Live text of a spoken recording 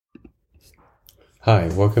Hi,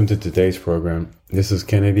 welcome to today's program. This is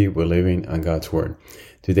Kennedy. We're living on God's Word.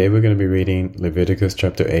 Today we're going to be reading Leviticus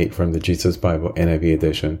chapter 8 from the Jesus Bible NIV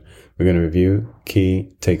edition. We're going to review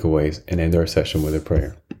key takeaways and end our session with a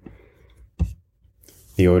prayer.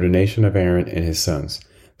 The ordination of Aaron and his sons.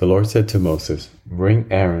 The Lord said to Moses, "Bring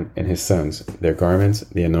Aaron and his sons, their garments,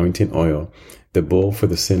 the anointing oil, the bull for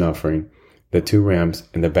the sin offering, the 2 rams,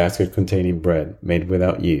 and the basket containing bread made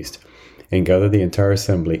without yeast, and gather the entire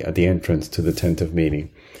assembly at the entrance to the tent of meeting."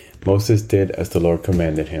 Moses did as the Lord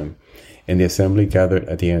commanded him, and the assembly gathered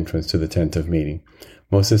at the entrance to the tent of meeting.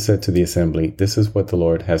 Moses said to the assembly, "This is what the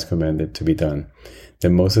Lord has commanded to be done."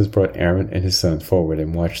 Then Moses brought Aaron and his sons forward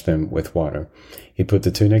and washed them with water. He put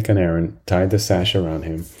the tunic on Aaron, tied the sash around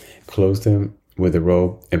him, clothed him with a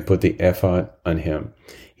robe, and put the ephod on him.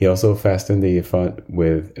 He also fastened the ephod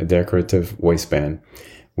with a decorative waistband,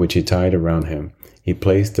 which he tied around him. He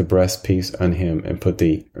placed the breastpiece on him and put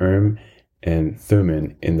the Urim and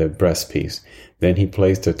Thummim in the breastpiece. Then he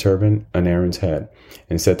placed a turban on Aaron's head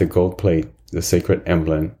and set the gold plate, the sacred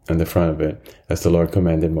emblem, on the front of it, as the Lord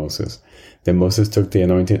commanded Moses. Then Moses took the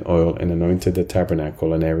anointing oil and anointed the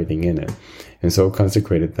tabernacle and everything in it, and so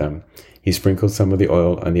consecrated them. He sprinkled some of the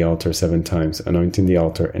oil on the altar 7 times, anointing the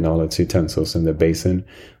altar and all its utensils and the basin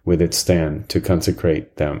with its stand to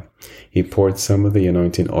consecrate them. He poured some of the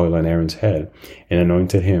anointing oil on Aaron's head and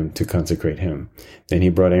anointed him to consecrate him. Then he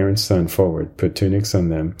brought Aaron's son forward, put tunics on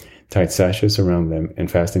them, tied sashes around them,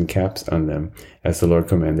 and fastened caps on them, as the Lord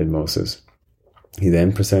commanded Moses. He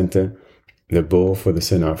then presented the bull for the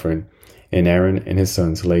sin offering, and Aaron and his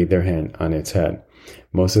sons laid their hand on its head.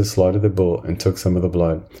 Moses slaughtered the bull and took some of the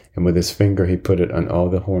blood, and with his finger he put it on all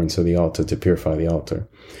the horns of the altar to purify the altar.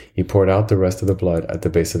 He poured out the rest of the blood at the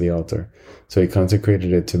base of the altar, so he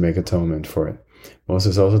consecrated it to make atonement for it.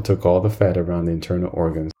 Moses also took all the fat around the internal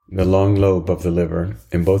organs, the long lobe of the liver,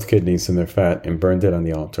 and both kidneys and their fat, and burned it on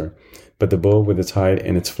the altar. But the bull with its hide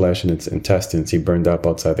and its flesh and its intestines he burned up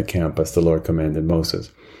outside the camp, as the Lord commanded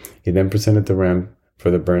Moses. He then presented the ram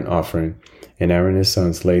for the burnt offering, and Aaron and his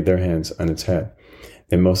sons laid their hands on its head.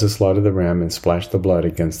 Then Moses slaughtered the ram and splashed the blood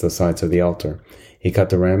against the sides of the altar. He cut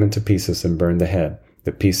the ram into pieces and burned the head,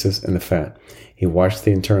 the pieces, and the fat. He washed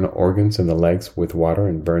the internal organs and the legs with water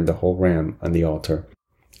and burned the whole ram on the altar.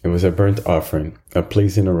 It was a burnt offering, a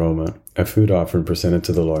pleasing aroma, a food offering presented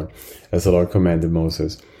to the Lord, as the Lord commanded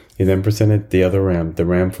Moses. He then presented the other ram, the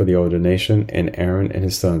ram for the ordination, and Aaron and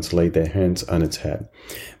his sons laid their hands on its head.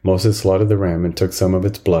 Moses slaughtered the ram and took some of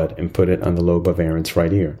its blood and put it on the lobe of Aaron's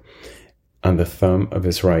right ear, on the thumb of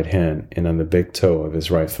his right hand, and on the big toe of his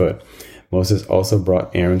right foot. Moses also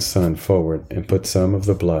brought Aaron's son forward and put some of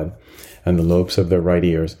the blood on the lobes of their right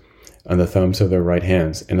ears, on the thumbs of their right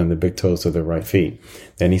hands, and on the big toes of their right feet.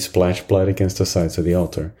 Then he splashed blood against the sides of the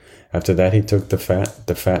altar. After that he took the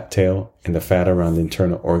fat tail, and the fat around the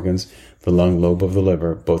internal organs, the long lobe of the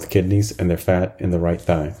liver, both kidneys, and their fat in the right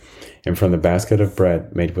thigh. And from the basket of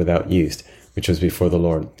bread made without yeast, which was before the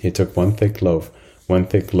Lord, he took one thick loaf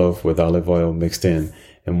with olive oil mixed in,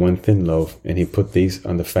 and 1 thin loaf, and he put these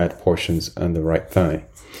on the fat portions on the right thigh.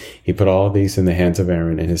 He put all these in the hands of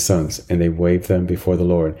Aaron and his sons, and they waved them before the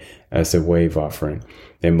Lord as a wave offering.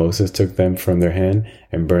 Then Moses took them from their hand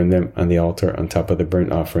and burned them on the altar on top of the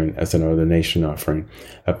burnt offering as an ordination offering,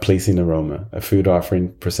 a pleasing aroma, a food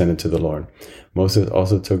offering presented to the Lord. Moses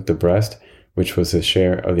also took the breast, which was his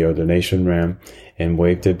share of the ordination ram, and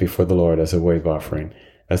waved it before the Lord as a wave offering,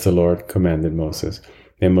 as the Lord commanded Moses.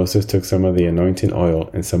 Then Moses took some of the anointing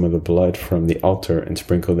oil and some of the blood from the altar and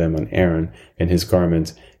sprinkled them on Aaron and his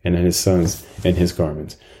garments, and on his sons and his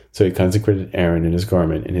garments. So he consecrated Aaron and his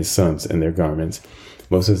garment, and his sons and their garments.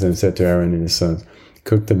 Moses then said to Aaron and his sons,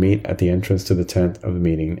 "Cook the meat at the entrance to the tent of the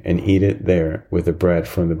meeting, and eat it there with the bread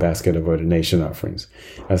from the basket of ordination offerings,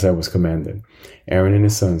 as I was commanded. Aaron and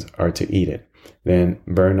his sons are to eat it. Then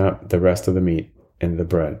burn up the rest of the meat and the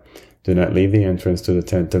bread. Do not leave the entrance to the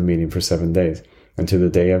tent of meeting for 7 days, until the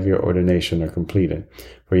day of your ordination are completed,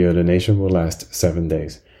 for your ordination will last 7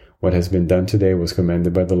 days. What has been done today was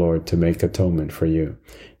commanded by the Lord to make atonement for you.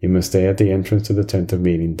 You must stay at the entrance to the tent of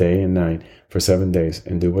meeting day and night for 7 days,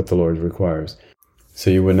 and do what the Lord requires,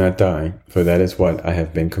 so you will not die, for that is what I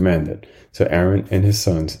have been commanded." So Aaron and his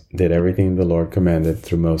sons did everything the Lord commanded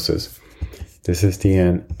through Moses. This is the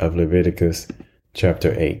end of Leviticus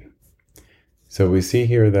chapter 8. So we see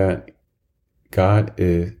here that God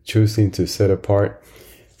is choosing to set apart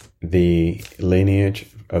the lineage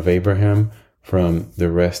of Abraham from the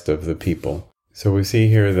rest of the people. So we see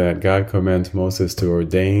here that God commands Moses to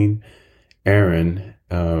ordain Aaron,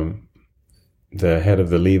 the head of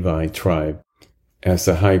the Levi tribe, as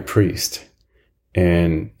the high priest,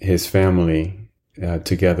 and his family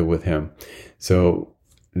together with him. So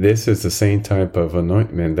this is the same type of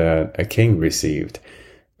anointment that a king received.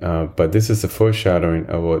 But this is the foreshadowing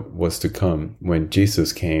of what was to come when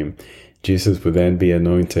Jesus came. Jesus would then be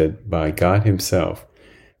anointed by God himself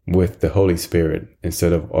with the Holy Spirit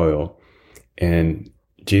instead of oil. And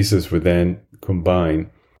Jesus would then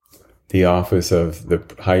combine the office of the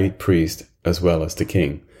high priest as well as the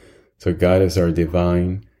king. So God is our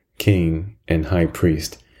divine king and high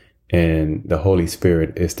priest, and the Holy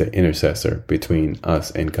Spirit is the intercessor between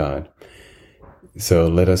us and God. So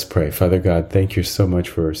let us pray. Father God, thank you so much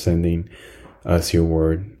for sending us your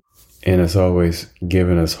word. And as always,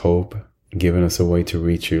 giving us hope, giving us a way to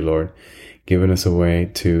reach you, Lord, giving us a way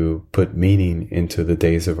to put meaning into the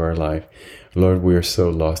days of our life. Lord, we are so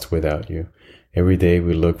lost without you. Every day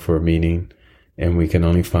we look for meaning, and we can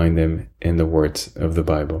only find them in the words of the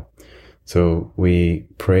Bible. So we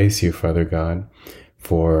praise you, Father God,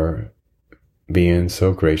 for being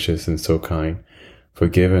so gracious and so kind, for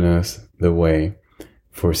giving us the way,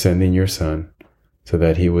 for sending your Son so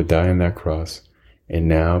that he would die on that cross and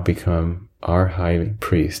now become our high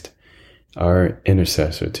priest, our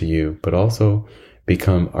intercessor to you, but also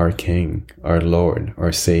become our King, our Lord,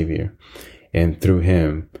 our Savior. And through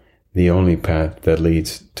him, the only path that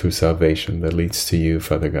leads to salvation, that leads to you,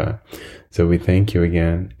 Father God. So we thank you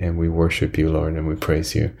again, and we worship you, Lord, and we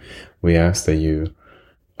praise you. We ask that you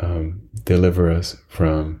deliver us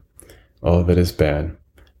from all that is bad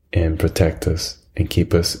and protect us and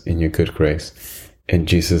keep us in your good grace. In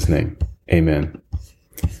Jesus' name, amen.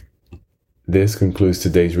 This concludes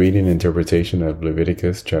today's reading and interpretation of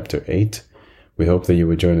Leviticus chapter 8. We hope that you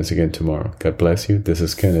will join us again tomorrow. God bless you. This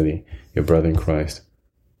is Kennedy, your brother in Christ,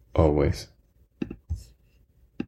 always.